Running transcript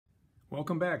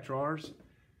Welcome back, drawers.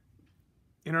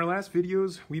 In our last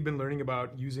videos, we've been learning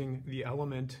about using the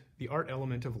art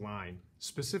element of line,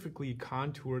 specifically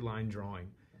contour line drawing,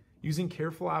 using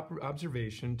careful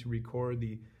observation to record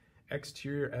the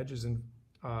exterior edges and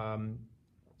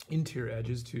interior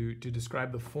edges to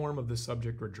describe the form of the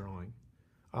subject we're drawing.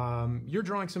 You're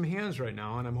drawing some hands right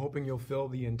now, and I'm hoping you'll fill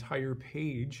the entire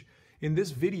page. In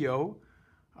this video,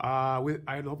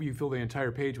 I hope you fill the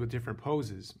entire page with different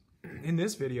poses. In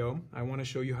this video, I want to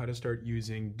show you how to start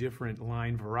using different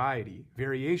line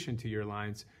variation to your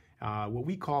lines, what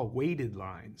we call weighted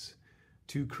lines,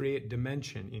 to create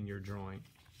dimension in your drawing.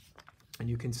 And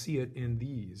you can see it in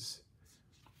these.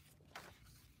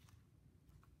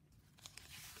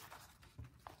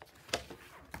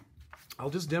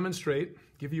 I'll just demonstrate,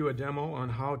 give you a demo on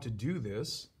how to do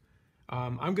this.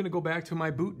 I'm going to go back to my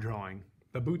boot drawing,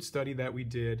 the boot study that we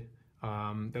did,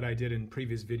 that I did in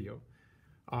previous video.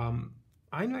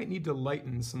 I might need to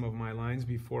lighten some of my lines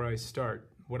before I start.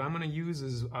 What I'm going to use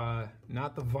is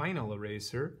not the vinyl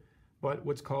eraser, but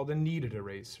what's called a kneaded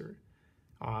eraser.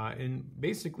 And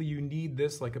basically you knead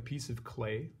this like a piece of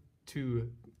clay to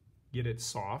get it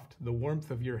soft. The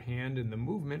warmth of your hand and the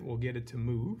movement will get it to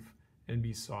move and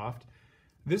be soft.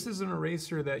 This is an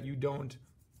eraser that you don't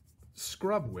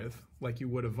scrub with like you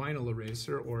would a vinyl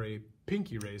eraser or a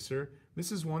pink eraser.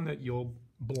 This is one that you'll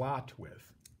blot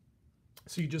with.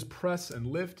 So you just press and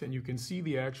lift, and you can see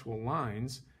the actual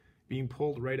lines being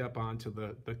pulled right up onto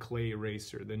the clay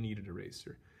eraser, the kneaded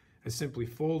eraser. I simply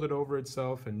fold it over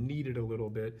itself and knead it a little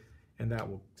bit, and that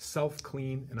will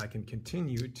self-clean, and I can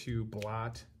continue to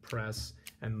blot, press,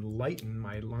 and lighten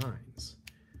my lines.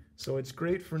 So it's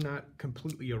great for not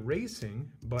completely erasing,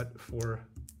 but for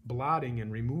blotting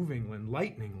and removing and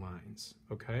lightening lines,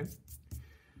 okay?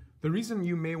 The reason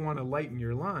you may want to lighten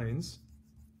your lines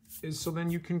is so then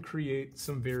you can create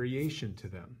some variation to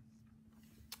them.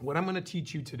 What I'm going to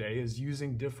teach you today is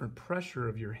using different pressure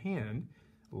of your hand,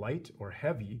 light or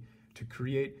heavy, to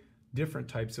create different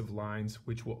types of lines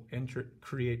which will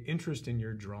create interest in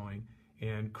your drawing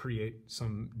and create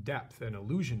some depth, an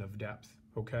illusion of depth,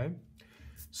 okay?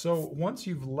 So once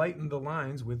you've lightened the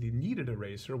lines with the kneaded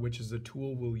eraser, which is the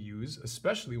tool we'll use,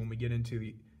 especially when we get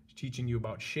into teaching you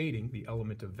about shading, the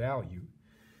element of value,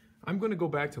 I'm going to go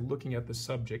back to looking at the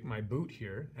subject, my boot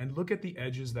here, and look at the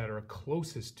edges that are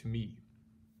closest to me.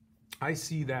 I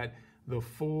see that the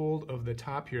fold of the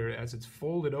top here, as it's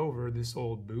folded over this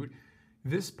old boot,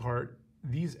 this part,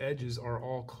 these edges are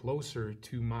all closer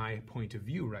to my point of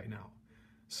view right now.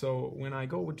 So when I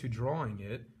go to drawing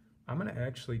it, I'm going to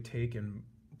actually take and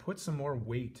put some more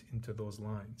weight into those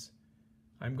lines.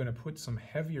 I'm going to put some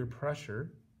heavier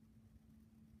pressure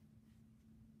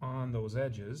on those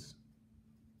edges.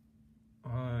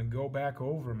 Go back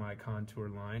over my contour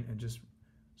line and just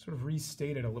sort of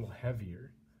restate it a little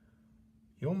heavier.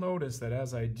 You'll notice that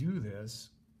as I do this,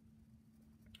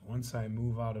 once I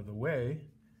move out of the way,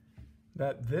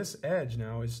 that this edge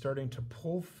now is starting to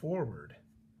pull forward.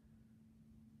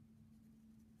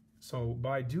 So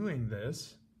by doing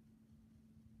this,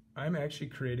 I'm actually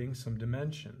creating some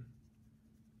dimension.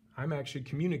 I'm actually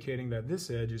communicating that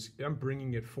this edge I'm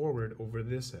bringing it forward over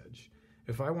this edge.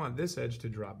 If I want this edge to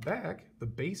drop back, the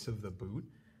base of the boot,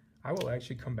 I will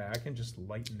actually come back and just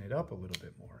lighten it up a little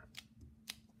bit more.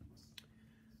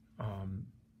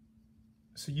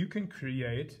 So you can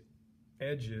create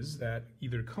edges that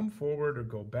either come forward or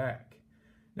go back.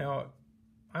 Now,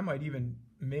 I might even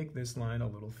make this line a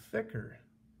little thicker,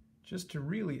 just to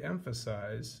really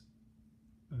emphasize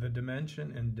the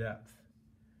dimension and depth,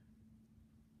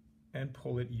 and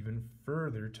pull it even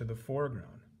further to the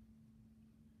foreground.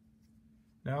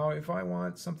 Now, if I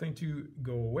want something to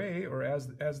go away, or as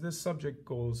this subject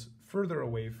goes further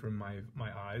away from my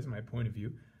eyes, my point of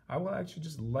view, I will actually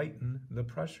just lighten the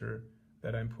pressure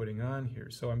that I'm putting on here.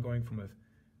 So I'm going from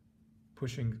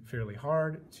pushing fairly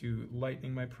hard to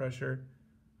lightening my pressure.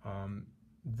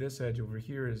 This edge over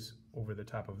here is over the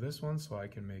top of this one, so I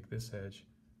can make this edge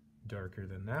darker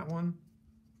than that one.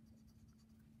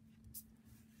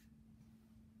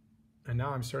 And now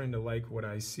I'm starting to like what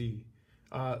I see.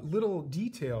 Little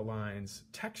detail lines,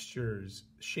 textures,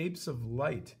 shapes of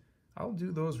light, I'll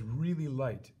do those really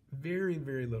light, very,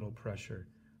 very little pressure.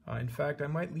 In fact, I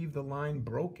might leave the line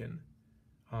broken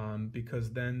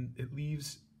because then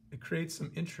it creates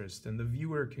some interest, and the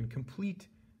viewer can complete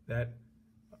that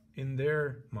in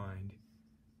their mind.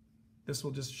 This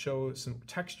will just show some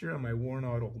texture on my worn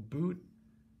out old boot,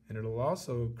 and it'll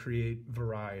also create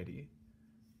variety.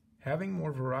 Having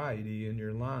more variety in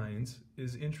your lines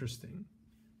is interesting.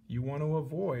 You want to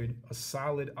avoid a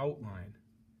solid outline.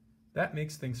 That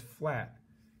makes things flat,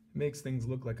 makes things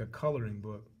look like a coloring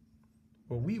book.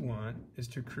 What we want is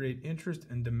to create interest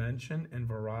in dimension and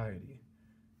variety.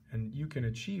 And you can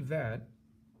achieve that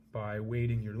by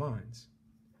weighting your lines.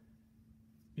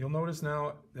 You'll notice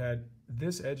now that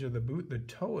this edge of the boot, the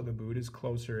toe of the boot, is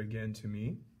closer again to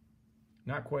me.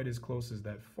 Not quite as close as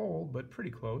that fold, but pretty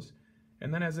close.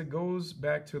 And then as it goes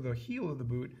back to the heel of the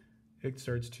boot, it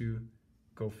starts to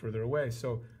go further away.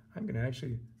 So I'm going to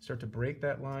actually start to break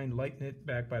that line, lighten it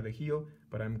back by the heel,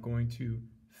 but I'm going to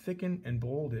thicken and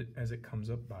bold it as it comes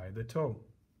up by the toe.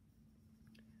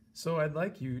 So I'd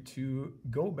like you to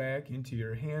go back into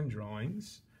your hand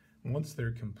drawings. Once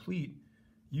they're complete,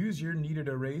 use your kneaded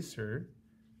eraser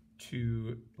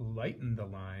to lighten the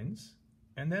lines,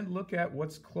 and then look at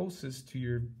what's closest to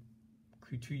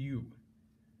you.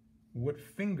 What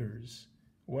fingers,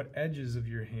 what edges of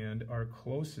your hand are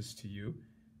closest to you.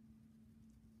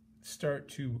 Start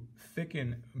to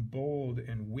thicken, bold,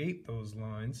 and weight those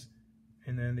lines,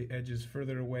 and then the edges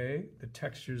further away, the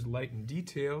textures, light, and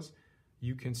details,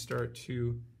 you can start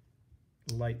to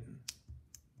lighten.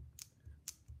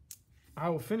 I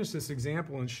will finish this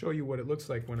example and show you what it looks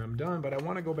like when I'm done, but I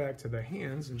want to go back to the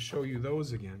hands and show you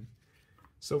those again.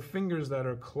 So fingers that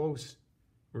are close,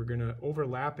 we're going to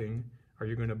overlapping, or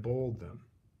you're going to bold them.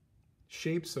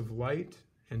 Shapes of light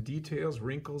and details,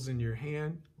 wrinkles in your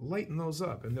hand, lighten those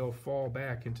up and they'll fall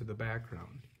back into the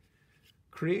background.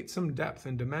 Create some depth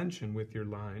and dimension with your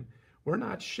line. We're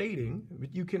not shading,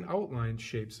 but you can outline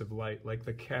shapes of light like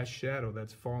the cast shadow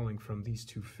that's falling from these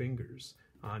two fingers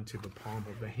onto the palm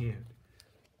of the hand.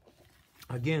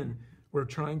 Again, we're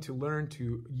trying to learn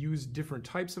to use different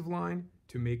types of line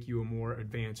to make you a more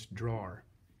advanced drawer.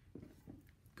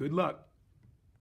 Good luck.